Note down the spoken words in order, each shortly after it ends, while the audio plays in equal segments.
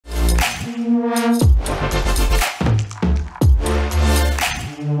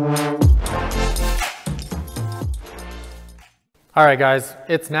All right, guys,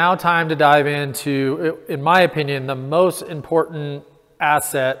 it's now time to dive into, in my opinion, the most important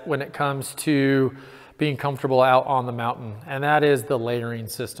asset when it comes to being comfortable out on the mountain, and that is the layering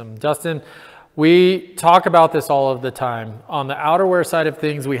system. Dustin, we talk about this all of the time. On the outerwear side of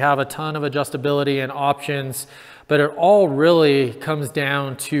things, we have a ton of adjustability and options, but it all really comes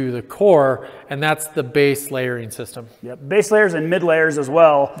down to the core, and that's the base layering system. Yep, base layers and mid layers as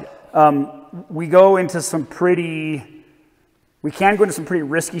well. We go into some we can go into some pretty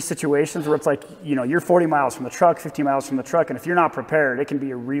risky situations where it's like, you know, you're 40 miles from the truck, 50 miles from the truck, and if you're not prepared, it can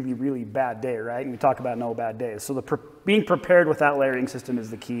be a really, really bad day, right? And we talk about no bad days. So being prepared with that layering system is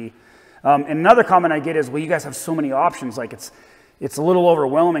the key. And another comment I get is, well, you guys have so many options, like it's a little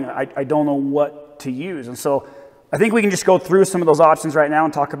overwhelming. I don't know what to use. And so I think we can just go through some of those options right now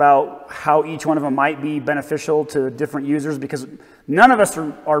and talk about how each one of them might be beneficial to different users, because none of us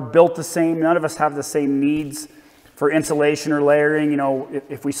are built the same. None of us have the same needs for insulation or layering, you know,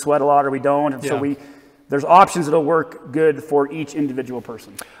 if we sweat a lot or we don't. And so there's options that'll work good for each individual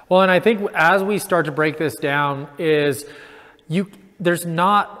person. Well, and I think as we start to break this down is there's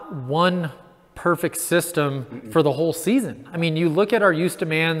not one perfect system for the whole season. I mean, you look at our use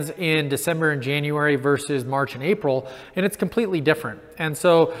demands in December and January versus March and April, and it's completely different. And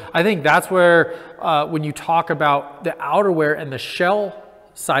so I think that's where, when you talk about the outerwear and the shell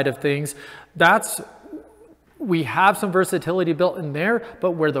side of things, we have some versatility built in there,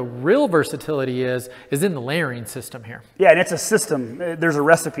 but where the real versatility is in the layering system here. Yeah, and it's a system. There's a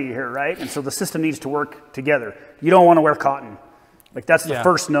recipe here, right? And so the system needs to work together. You don't want to wear cotton. Like that's the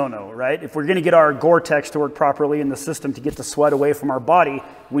first no-no, right? If we're going to get our Gore-Tex to work properly in the system to get the sweat away from our body,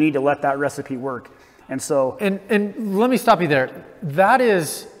 we need to let that recipe work. And so... And let me stop you there. That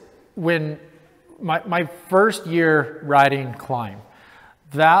is when my first year riding Klim,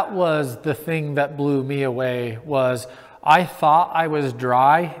 that was the thing that blew me away. Was I thought I was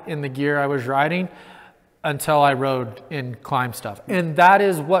dry in the gear I was riding until I rode in Klim stuff. And that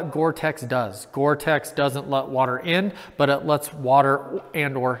is what Gore-Tex does. Gore-Tex doesn't let water in, but it lets water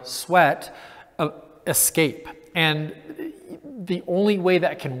and or sweat escape. And the only way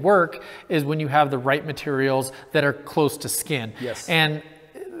that can work is when you have the right materials that are close to skin. Yes. And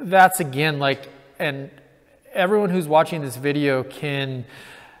that's again, like, and everyone who's watching this video can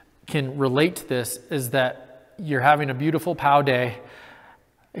relate to this, is that you're having a beautiful POW day,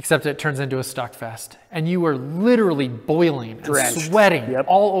 except it turns into a stuck fest. And you are literally boiling and sweating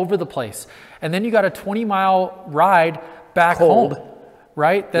all over the place. And then you got a 20-mile ride back home,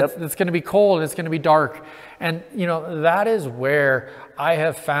 right? That's gonna be cold and it's gonna be dark. And you know, that is where I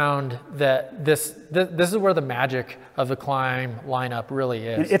have found that this is where the magic of the Klim lineup really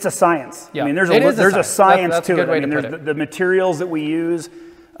is. It's a science. Yeah. I mean, there's a science to it. I mean, there's the materials that we use.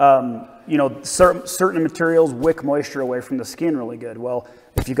 You know, certain materials wick moisture away from the skin really good. Well,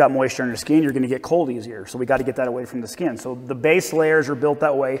 if you've got moisture on your skin, you're going to get cold easier. So we got to get that away from the skin. So the base layers are built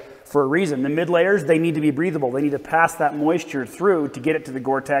that way for a reason. The mid layers, they need to be breathable. They need to pass that moisture through to get it to the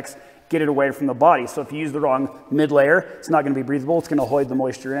Gore-Tex, get it away from the body. So if you use the wrong mid layer, it's not going to be breathable. It's going to hold the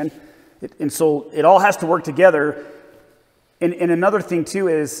moisture in. And so it all has to work together. And another thing too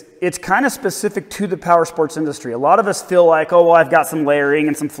is it's kind of specific to the power sports industry. A lot of us feel like, oh, well, I've got some layering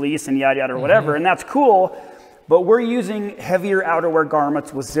and some fleece and yada, yada, or whatever. And that's cool. But we're using heavier outerwear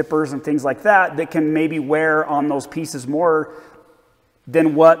garments with zippers and things like that can maybe wear on those pieces more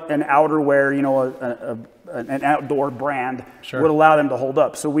than what an outerwear, you know, an outdoor brand would allow them to hold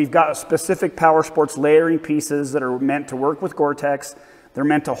up. So we've got specific power sports layering pieces that are meant to work with Gore-Tex. They're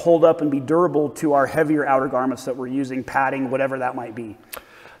meant to hold up and be durable to our heavier outer garments that we're using, padding, whatever that might be.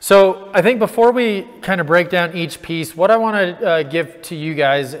 So I think before we kind of break down each piece, what I want to give to you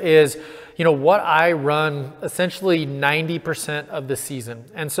guys is, you know, what I run essentially 90% of the season.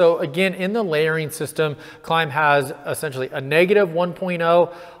 And so again, in the layering system, Klim has essentially a negative 1.0,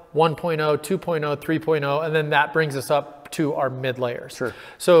 1.0, 2.0, 3.0, and then that brings us up to our mid layers. Sure.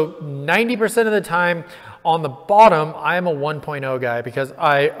 So 90% of the time on the bottom, I am a 1.0 guy because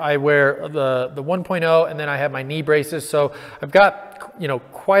I wear the 1.0 and then I have my knee braces. So I've got, you know,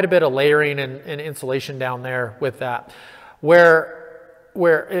 quite a bit of layering and insulation down there with that. Where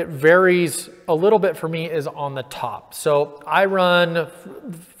it varies a little bit for me is on the top. So I run,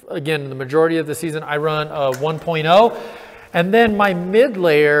 again, the majority of the season, I run a 1.0. And then my mid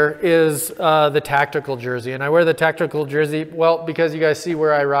layer is the tactical jersey, and I wear the tactical jersey, well, because you guys see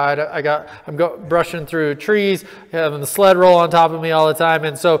where I ride. I'm brushing through trees, having the sled roll on top of me all the time,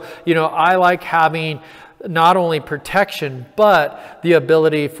 and so, you know, I like having not only protection, but the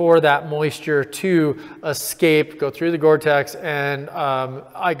ability for that moisture to escape, go through the Gore-Tex, and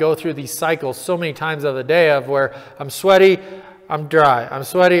I go through these cycles so many times of the day of where I'm sweaty, I'm dry. I'm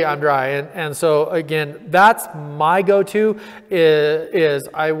sweaty, I'm dry. And so again, that's my go-to is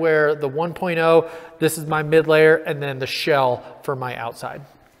I wear the 1.0, this is my mid layer, and then the shell for my outside.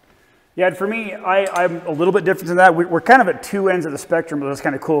 Yeah, and for me, I'm a little bit different than that. We're kind of at two ends of the spectrum, but that's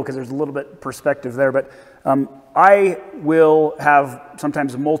kind of cool because there's a little bit perspective there. But I will have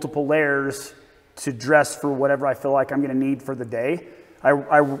sometimes multiple layers to dress for whatever I feel like I'm going to need for the day. I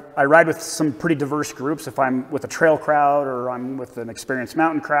ride with some pretty diverse groups. If I'm with a trail crowd or I'm with an experienced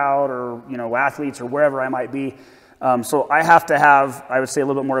mountain crowd or, you know, athletes or wherever I might be. So I have to have, I would say, a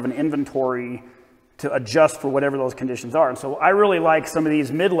little bit more of an inventory to adjust for whatever those conditions are. And so I really like some of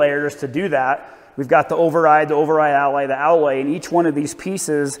these mid layers to do that. We've got the override alloy, the alloy, and each one of these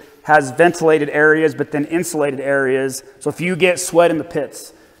pieces has ventilated areas, but then insulated areas. So if you get sweat in the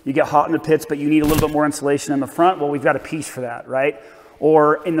pits, you get hot in the pits, but you need a little bit more insulation in the front, well, we've got a piece for that, right?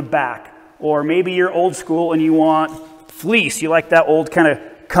 Or in the back, or maybe you're old school and you want fleece. You like that old kind of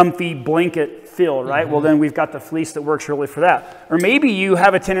comfy blanket feel, right? Well, then we've got the fleece that works really for that. Or maybe you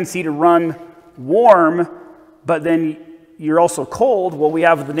have a tendency to run warm, but then you're also cold. Well, we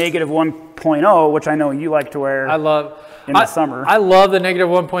have the negative 1.0, which I know you like to wear. I love in the summer. I love the negative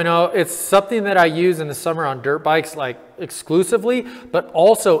 1.0. It's something that I use in the summer on dirt bikes, like exclusively, but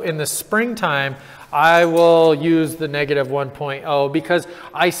also in the springtime, I will use the negative 1.0 because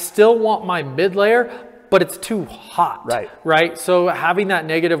I still want my mid layer, but it's too hot, right? So having that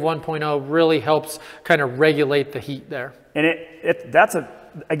negative 1.0 really helps kind of regulate the heat there. And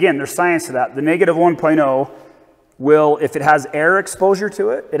again, there's science to that. The negative 1.0 will, if it has air exposure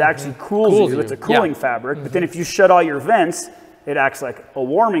to it, it actually cools you. It's a cooling fabric. But then if you shut all your vents, it acts like a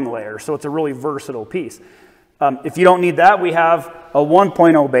warming layer. So it's a really versatile piece. If you don't need that, we have a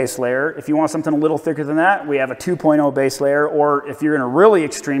 1.0 base layer. If you want something a little thicker than that, we have a 2.0 base layer. Or if you're in a really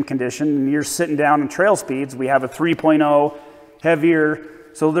extreme condition and you're sitting down in trail speeds, we have a 3.0 heavier.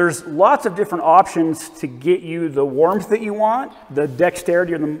 So there's lots of different options to get you the warmth that you want, the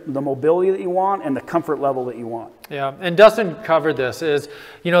dexterity or the mobility that you want, and the comfort level that you want. Yeah, and Dustin covered this,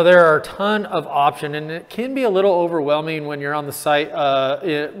 you know, there are a ton of options, and it can be a little overwhelming when you're on the site,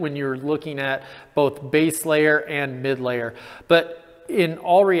 when you're looking at both base layer and mid layer. But in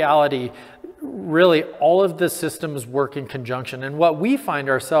all reality, really all of the systems work in conjunction. And what we find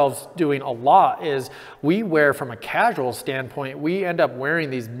ourselves doing a lot is we wear, from a casual standpoint, we end up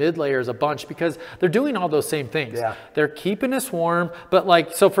wearing these mid layers a bunch because they're doing all those same things. Yeah. They're keeping us warm, but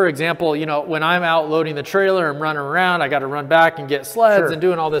like, so for example, you know, when I'm out loading the trailer and running around, I got to run back and get sleds and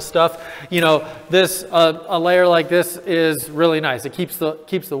doing all this stuff. You know, this, a layer like this is really nice. It keeps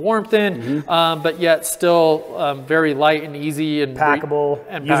the warmth in, but yet still very light and easy and packable.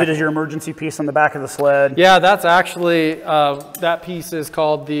 Use it as your emergency piece on the back of the sled. Yeah, that's actually, that piece is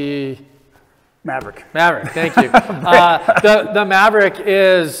called the Maverick. Maverick, thank you. The Maverick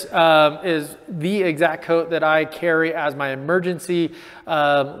is the exact coat that I carry as my emergency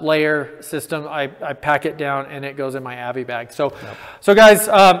layer system. I pack it down and it goes in my Avi bag. So, so guys,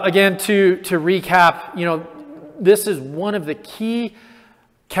 again, to recap, you know, this is one of the key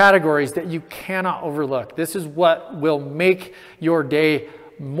categories that you cannot overlook. This is what will make your day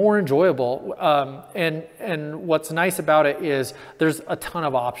more enjoyable. And what's nice about it is there's a ton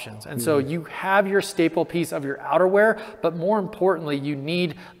of options. And so you have your staple piece of your outerwear, but more importantly, you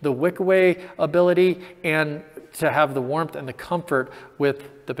need the wick away ability and to have the warmth and the comfort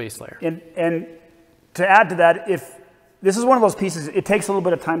with the base layer. And to add to that, if this is one of those pieces, it takes a little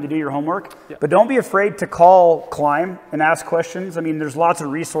bit of time to do your homework, but don't be afraid to call Klim and ask questions. I mean, there's lots of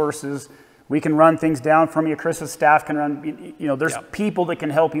resources. We can run things down from you. Chris's staff can run, you know, there's people that can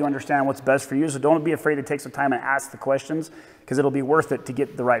help you understand what's best for you. So don't be afraid to take some time and ask the questions because it'll be worth it to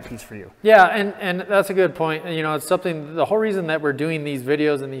get the right piece for you. Yeah, and that's a good point. And, you know, it's something, the whole reason that we're doing these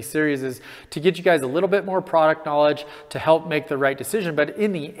videos and these series is to get you guys a little bit more product knowledge to help make the right decision. But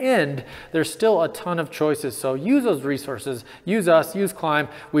in the end, there's still a ton of choices. So use those resources, use us, use Klim.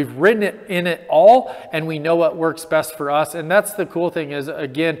 We've written it in it all and we know what works best for us. And that's the cool thing is,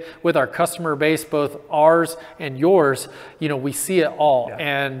 again, with our customer base, both ours and yours, you know, we see it all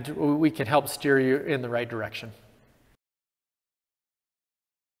and we can help steer you in the right direction.